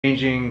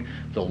Changing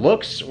the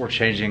looks, we're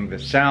changing the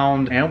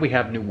sound, and we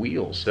have new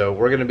wheels. So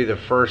we're gonna be the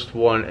first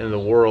one in the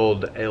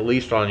world, at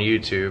least on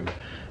YouTube,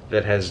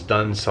 that has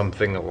done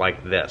something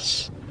like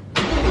this.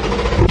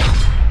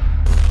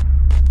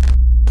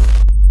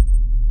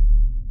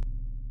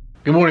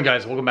 Good morning,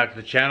 guys. Welcome back to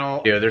the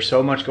channel. Yeah, there's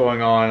so much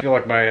going on. I feel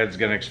like my head's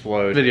gonna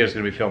explode. The video's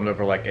gonna be filmed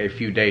over like a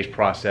few days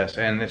process,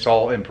 and it's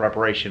all in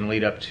preparation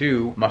lead up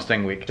to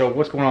Mustang week. So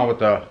what's going on with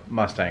the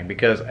Mustang?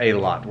 Because a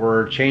lot.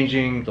 We're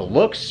changing the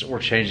looks, we're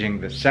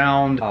changing the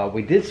sound.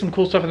 We did some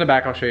cool stuff in the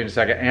back, I'll show you in a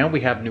second, and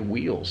we have new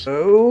wheels.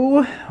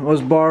 So, I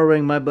was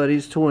borrowing my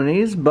buddy's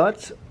 20s,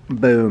 but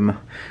boom.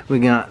 We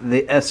got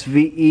the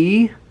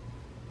SVE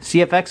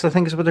CFX, I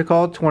think is what they're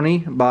called,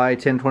 20 by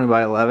 10, 20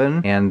 by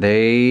 11, and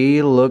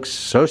they look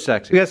so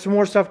sexy. We got some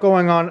more stuff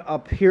going on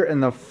up here in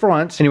the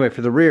front. Anyway,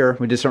 for the rear,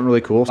 we did something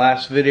really cool.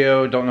 Last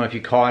video, don't know if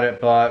you caught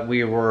it, but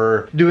we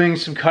were doing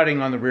some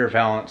cutting on the rear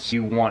valance.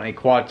 You want a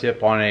quad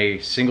tip on a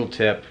single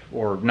tip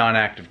or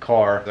non-active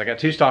car. I got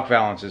two stock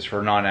valances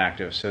for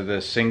non-active, so the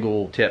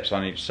single tips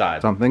on each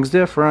side. Something's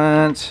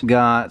different.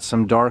 Got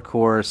some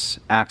Darkhorse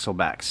axle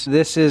backs.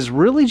 This is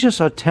really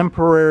just a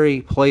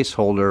temporary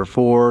placeholder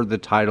for the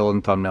title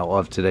and thumbnail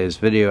of today's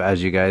video.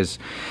 As you guys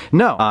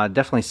know,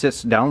 definitely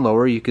sits down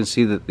lower. You can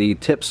see that the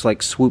tips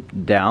like swoop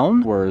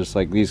down, whereas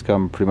like these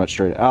come pretty much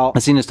straight out.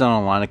 I've seen this done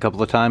online a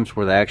couple of times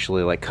where they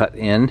actually like cut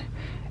in,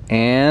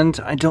 and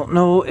I don't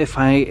know if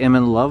I am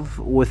in love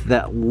with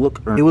that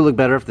look. It would look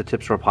better if the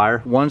tips were up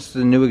higher. Once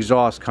the new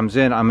exhaust comes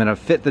in, I'm gonna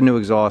fit the new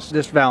exhaust,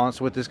 this valance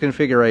with this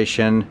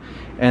configuration,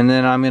 and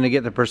then I'm gonna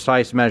get the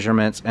precise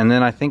measurements, and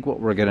then I think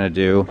what we're gonna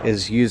do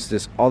is use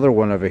this other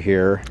one over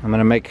here. I'm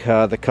gonna make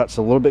the cuts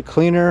a little bit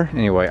cleaner.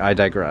 Anyway, I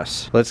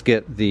digress. Let's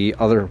get the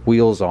other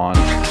wheels on.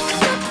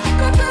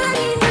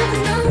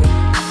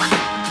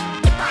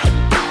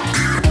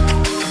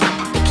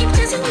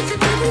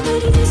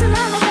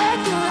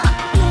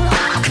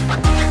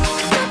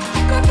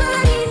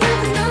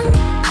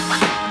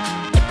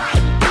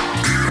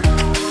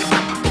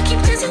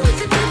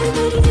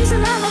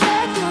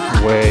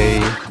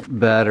 Way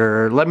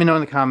better. Let me know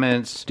in the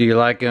comments, do you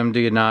like them,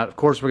 do you not? Of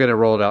course, we're gonna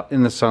roll it out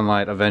in the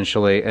sunlight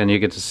eventually, and you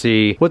get to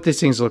see what these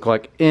things look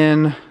like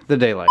in the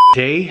daylight.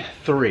 Day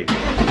 3.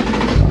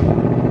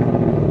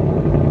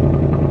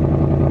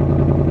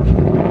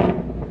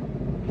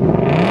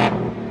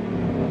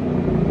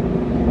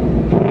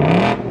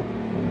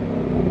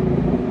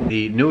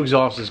 The new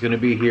exhaust is going to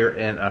be here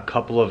in a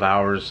couple of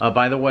hours.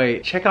 By the way,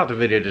 check out the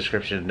video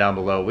description down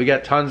below. We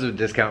got tons of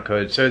discount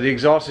codes. So the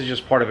exhaust is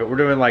just part of it. We're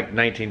doing like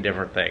 19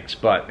 different things.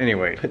 But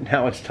anyway,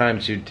 now it's time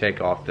to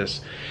take off this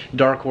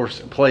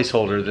Darkhorse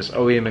placeholder, this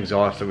OEM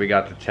exhaust that we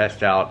got to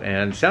test out,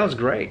 and sounds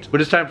great.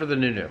 But it's time for the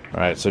new. All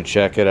right, so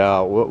check it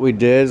out. What we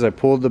did is I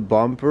pulled the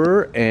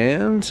bumper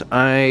and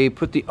I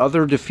put the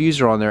other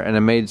diffuser on there, and I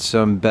made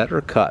some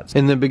better cuts.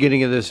 In the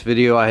beginning of this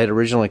video, I had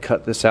originally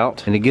cut this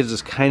out, and it gives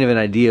us kind of an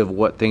idea of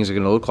what things are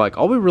going to look like.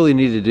 All we really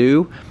need to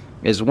do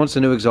is, once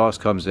the new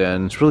exhaust comes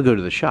in, let's really go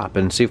to the shop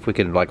and see if we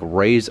can like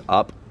raise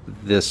up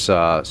this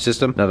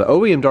system. Now the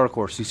OEM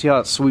Darkhorse, you see how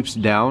it sweeps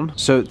down?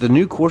 So the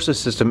new Corsa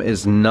system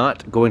is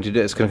not going to do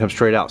it. It's going to come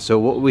straight out. So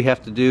what we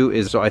have to do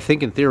is, so I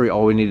think in theory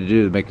all we need to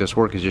do to make this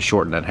work is just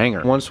shorten that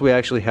hanger. Once we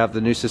actually have the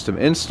new system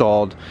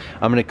installed,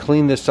 I'm going to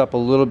clean this up a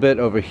little bit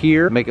over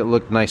here, make it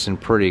look nice and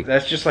pretty.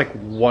 That's just like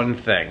one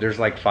thing. There's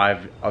like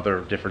 5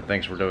 other different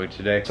things we're doing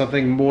today.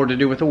 Something more to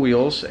do with the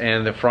wheels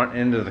and the front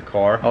end of the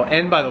car. Oh,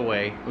 and by the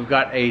way, we've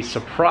got a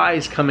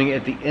surprise coming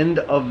at the end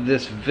of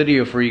this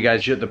video for you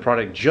guys. The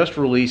product just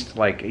released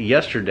like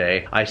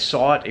yesterday. I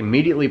saw it,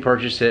 immediately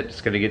purchased it.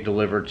 It's going to get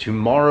delivered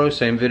tomorrow.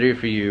 Same video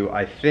for you.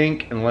 I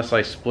think, unless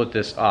I split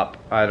this up,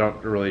 I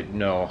don't really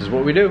know. This is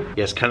what we do.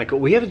 Yes, kind of cool.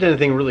 We haven't done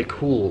anything really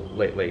cool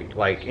lately,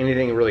 like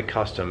anything really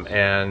custom,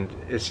 and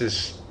this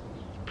is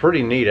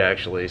pretty neat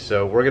actually.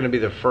 So we're going to be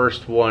the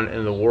first one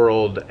in the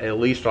world, at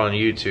least on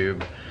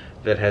YouTube,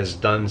 that has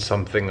done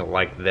something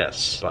like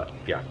this. But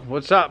yeah,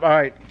 what's up? All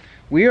right,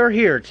 we are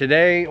here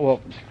today.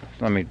 Well,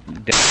 let me.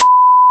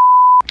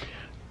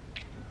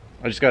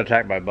 I just got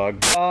attacked by a bug.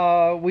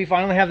 We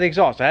finally have the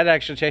exhaust. I had to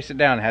actually chase it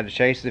down. I had to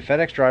chase the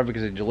FedEx driver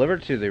because they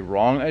delivered it to the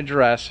wrong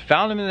address.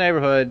 Found him in the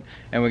neighborhood,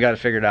 and we got it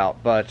figured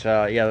out. But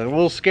yeah, a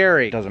little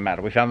scary. Doesn't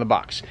matter. We found the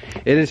box.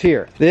 It is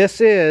here. This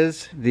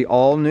is the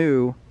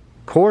all-new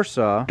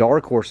Corsa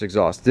Darkhorse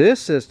exhaust. This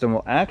system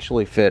will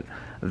actually fit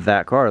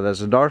that car.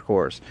 That's a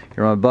Darkhorse.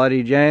 You're my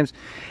buddy James,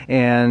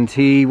 and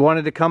he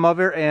wanted to come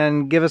over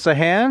and give us a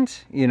hand,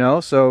 you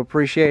know, so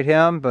appreciate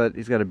him. But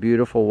he's got a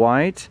beautiful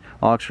white,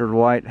 Oxford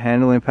white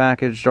handling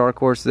package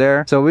Darkhorse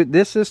there. So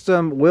this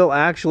system will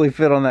actually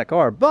fit on that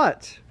car,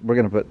 but we're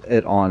gonna put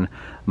it on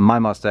my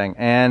Mustang,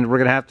 and we're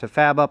gonna have to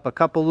fab up a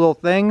couple little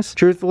things.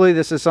 Truthfully,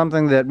 this is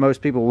something that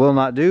most people will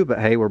not do, but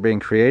hey, we're being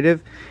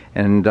creative.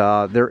 And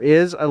there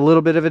is a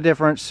little bit of a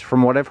difference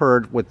from what I've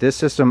heard with this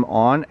system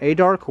on a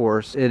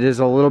Darkhorse. It is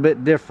a little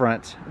bit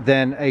different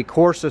than a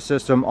Corsa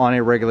system on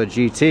a regular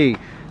GT.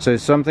 So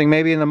something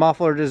maybe in the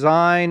muffler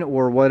design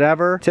or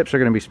whatever. Tips are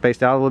going to be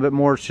spaced out a little bit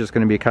more. It's just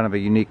going to be kind of a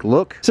unique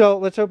look. So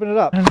let's open it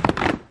up.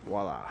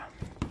 Voila.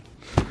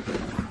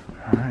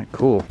 All right,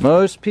 cool.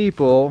 Most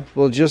people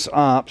will just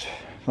opt,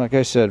 like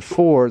I said,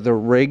 for the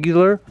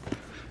regular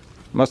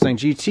Mustang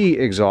GT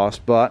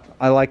exhaust, but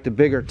I like the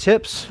bigger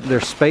tips. They're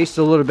spaced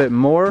a little bit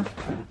more.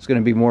 It's going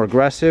to be more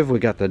aggressive. We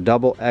got the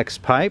double X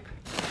pipe.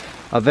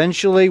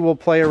 Eventually we'll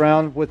play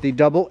around with the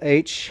double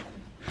H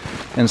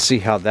and see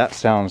how that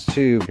sounds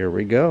too. Here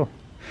we go.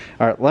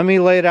 All right, let me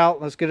lay it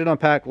out. Let's get it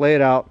unpacked, lay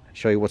it out,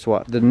 show you what's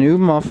what. The new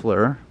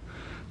muffler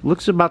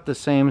looks about the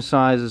same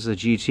size as the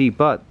GT,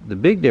 but the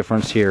big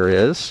difference here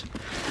is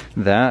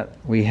that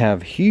we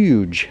have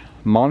huge,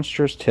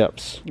 monstrous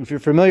tips. If you're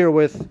familiar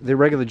with the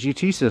regular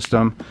GT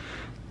system,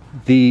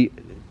 the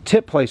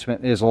tip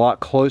placement is a lot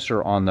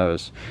closer on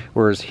those,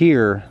 whereas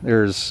here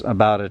there's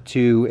about a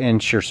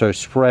 2-inch or so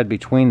spread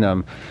between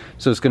them,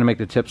 so it's going to make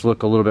the tips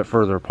look a little bit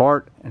further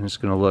apart, and it's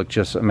going to look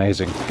just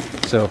amazing.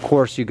 So of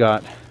course you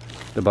got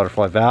the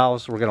butterfly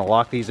valves. We're going to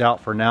lock these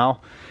out for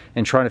now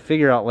and try to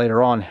figure out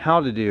later on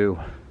how to do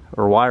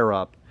or wire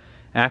up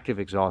active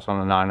exhaust on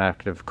a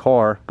non-active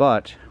car,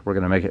 but we're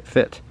going to make it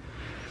fit.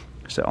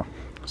 So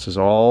this is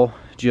all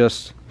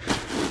just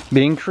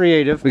being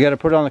creative. We got to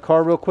put it on the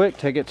car real quick,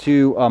 take it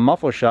to a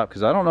muffler shop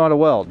because I don't know how to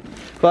weld.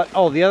 But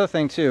oh, the other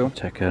thing too,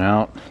 check it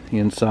out, the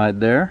inside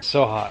there.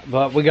 So hot,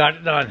 but we got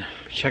it done.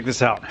 Check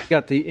this out.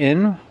 Got the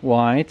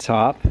NY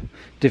top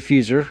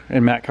diffuser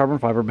and matte carbon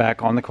fiber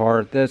back on the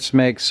car. This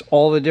makes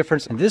all the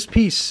difference. And this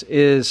piece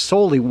is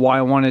solely why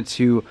I wanted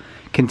to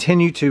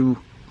continue to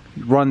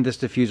run this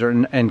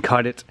diffuser and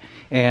cut it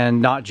and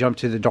not jump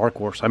to the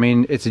Darkhorse. I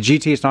mean, it's a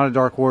GT, it's not a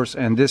Darkhorse,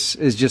 and this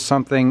is just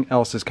something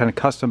else that's kind of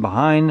custom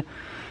behind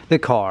the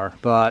car.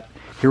 But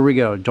here we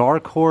go,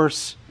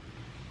 Darkhorse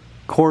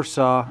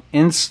Corsa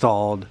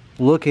installed,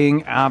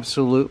 looking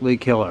absolutely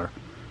killer.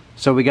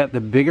 So we got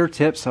the bigger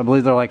tips. I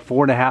believe they're like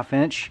 4.5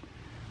 inch.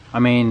 I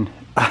mean,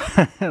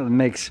 it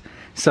makes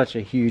such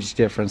a huge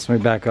difference. Let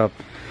me back up.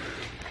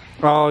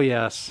 Oh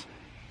yes,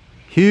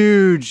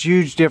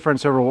 huge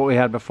difference over what we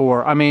had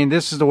before. I mean,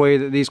 this is the way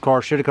that these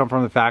cars should have come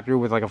from the factory,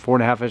 with like a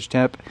 4.5 inch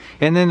tip,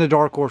 and then the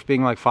Darkhorse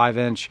being like 5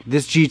 inch.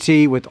 This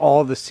GT with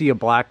all the sea of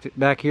black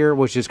back here,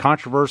 which is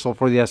controversial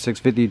for the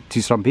S650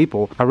 to some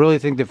people. I really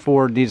think that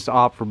Ford needs to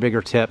opt for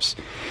bigger tips,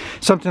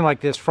 something like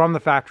this from the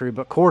factory,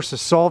 but Corsa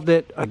solved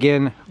it.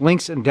 Again,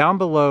 links down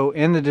below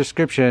in the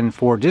description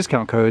for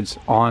discount codes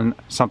on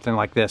something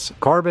like this.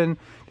 Carbon,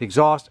 the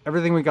exhaust,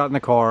 everything we got in the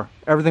car,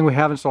 everything we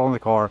have installed in the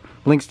car,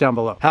 links down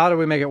below. How do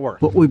we make it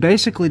work? What we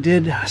basically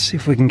did, let's see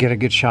if we can get a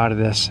good shot of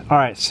this. All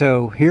right,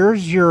 so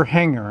here's your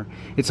hanger.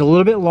 It's a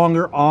little bit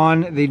longer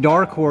on the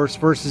Darkhorse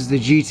versus the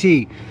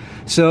GT.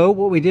 So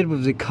what we did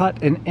was we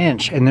cut 1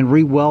 inch and then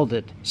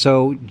re-welded.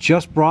 So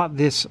just brought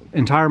this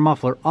entire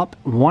muffler up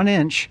 1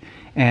 inch,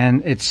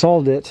 and it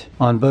solved it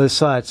on both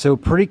sides. So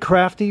pretty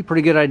crafty,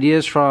 pretty good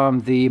ideas from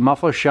the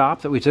muffler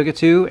shop that we took it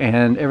to,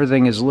 and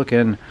everything is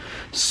looking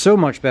so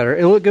much better.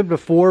 It looked good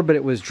before, but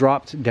it was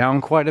dropped down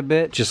quite a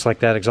bit, just like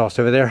that exhaust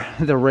over there,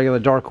 the regular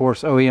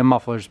Darkhorse OEM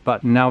mufflers,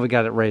 but now we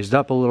got it raised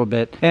up a little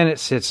bit, and it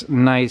sits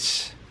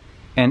nice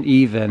and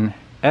even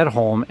at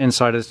home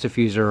inside of this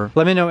diffuser.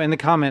 Let me know in the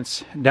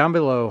comments down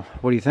below,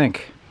 what do you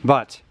think?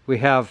 But we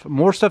have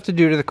more stuff to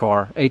do to the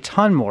car, a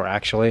ton more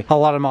actually. A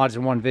lot of mods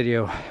in one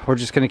video. We're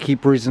just gonna keep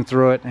breezing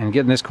through it and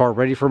getting this car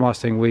ready for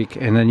Mustang Week,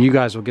 and then you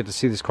guys will get to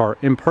see this car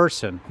in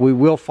person. We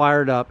will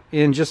fire it up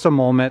in just a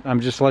moment.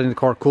 I'm just letting the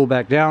car cool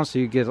back down so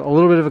you get a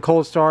little bit of a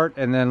cold start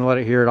and then let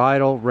it hear it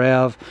idle,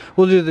 rev.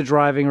 We'll do the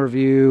driving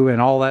review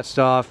and all that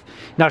stuff.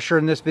 Not sure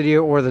in this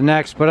video or the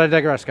next, but I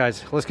digress,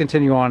 guys. Let's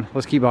continue on.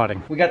 Let's keep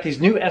modding. We got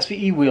these new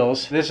SVE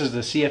wheels. This is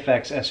the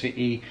CFX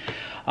SVE.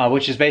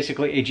 Which is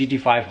basically a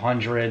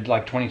GT500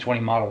 like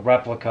 2020 model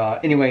replica.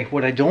 Anyway,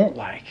 what I don't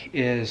like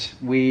is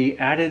we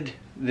added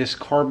this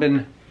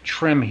carbon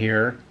trim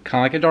here,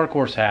 kind of like a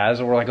Darkhorse has,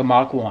 or like a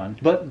Mach 1,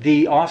 but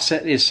the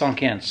offset is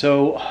sunk in.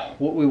 So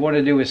what we want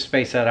to do is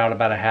space that out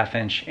about 1/2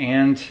 inch,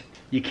 and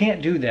you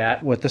can't do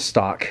that with the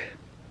stock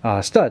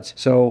studs.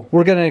 So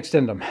we're going to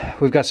extend them.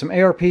 We've got some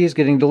ARPs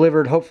getting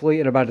delivered hopefully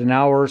in about an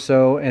hour or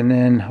so, and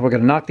then we're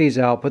going to knock these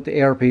out, put the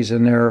ARPs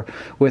in there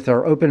with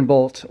our open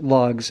bolt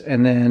lugs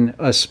and then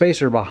a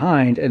spacer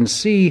behind, and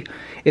see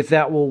if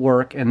that will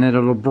work, and then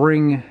it'll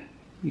bring,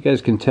 you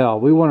guys can tell,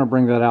 we want to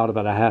bring that out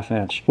about 1/2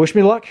 inch. Wish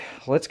me luck.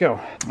 Let's go.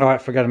 All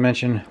right, forgot to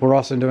mention, we're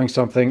also doing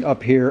something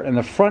up here in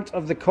the front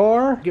of the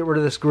car. Get rid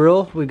of this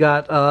grill. We've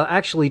got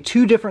actually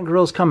 2 different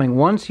grills coming.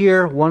 One's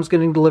here, one's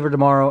getting delivered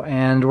tomorrow,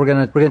 and we're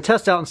gonna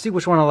test out and see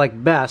which one I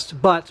like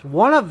best. But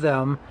one of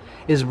them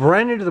is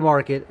brand new to the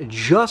market,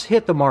 just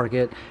hit the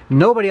market.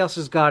 Nobody else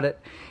has got it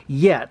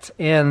yet,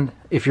 and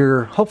if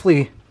you're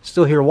hopefully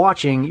still here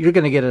watching, you're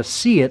gonna get to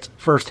see it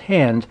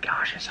firsthand.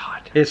 Gosh, it's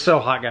hot. It's so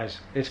hot, guys.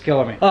 It's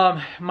killing me.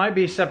 Might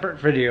be a separate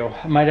video.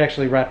 I might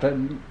actually wrap it.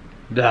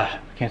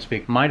 Can't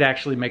speak. Might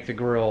actually make the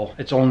grill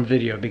its own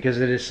video because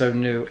it is so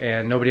new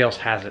and nobody else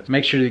has it.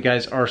 Make sure you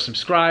guys are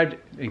subscribed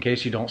in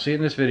case you don't see it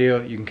in this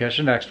video. You can catch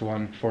the next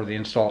one for the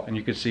install and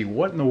you can see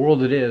what in the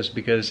world it is,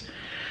 because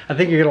I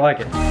think you're gonna like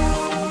it.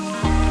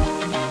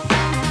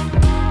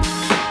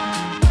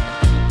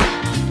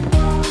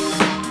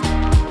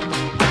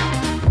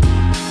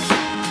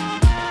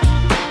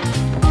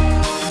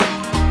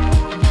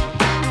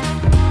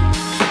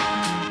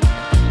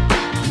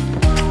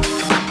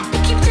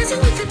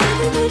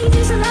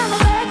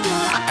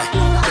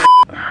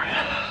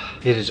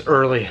 It is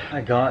early. I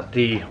got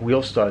the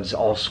wheel studs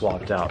all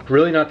swapped out.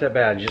 Really not that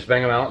bad, just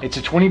bang them out. It's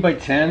a 20 by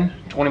 10,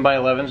 20 by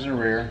 11s in the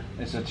rear.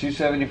 It's a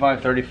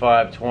 275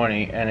 35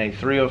 20 and a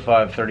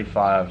 305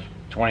 35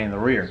 20 in the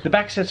rear. The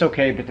back set's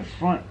okay, but the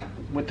front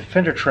with the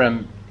fender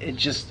trim, it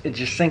just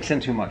sinks in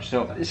too much.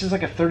 So this is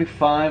like a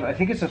 35, I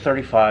think it's a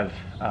 35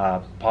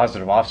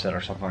 positive offset or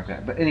something like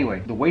that. But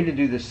anyway, the way to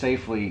do this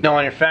safely, now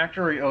on your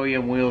factory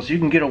OEM wheels, you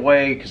can get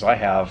away, because I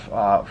have,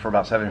 for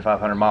about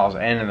 7,500 miles,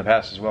 and in the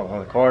past as well with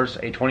other cars,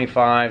 a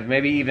 25,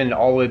 maybe even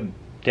all the way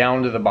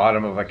down to the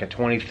bottom of like a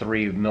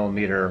 23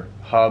 millimeter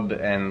hub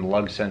and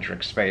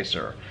lug-centric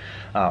spacer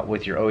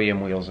with your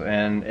OEM wheels,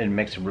 and it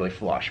makes it really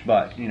flush.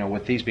 But, you know,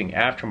 with these being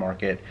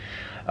aftermarket,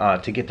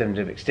 to get them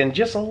to extend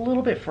just a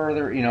little bit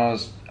further, you know,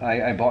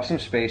 I bought some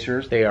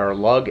spacers. They are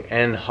lug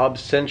and hub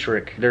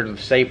centric. They're the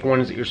safe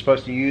ones that you're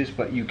supposed to use,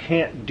 but you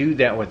can't do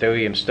that with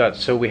OEM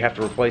studs, so we have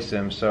to replace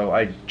them. So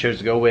I chose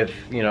to go with,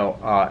 you know,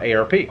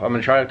 ARP. I'm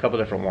gonna try a couple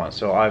different ones.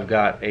 So I've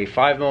got a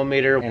 5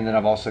 millimeter, and then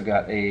I've also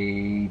got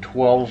a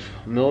 12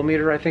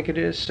 millimeter, I think it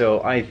is.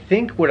 So I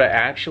think what I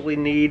actually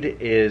need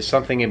is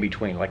something in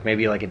between, like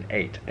maybe like an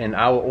 8, and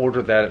I will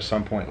order that at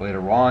some point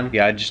later on.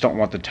 Yeah, I just don't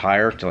want the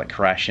tire to like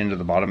crash into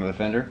the bottom of the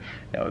fender.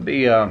 That would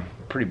be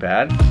pretty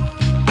bad.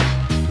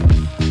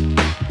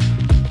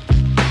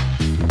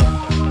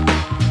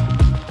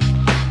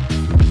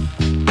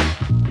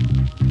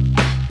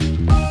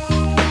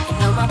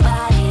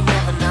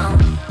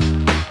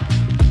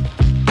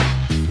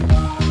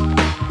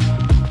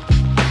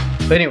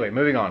 But anyway,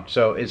 moving on.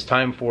 So it's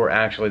time for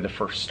actually the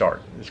first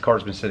start. This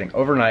car's been sitting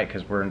overnight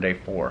because we're in day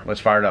 4. Let's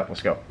fire it up.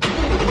 Let's go.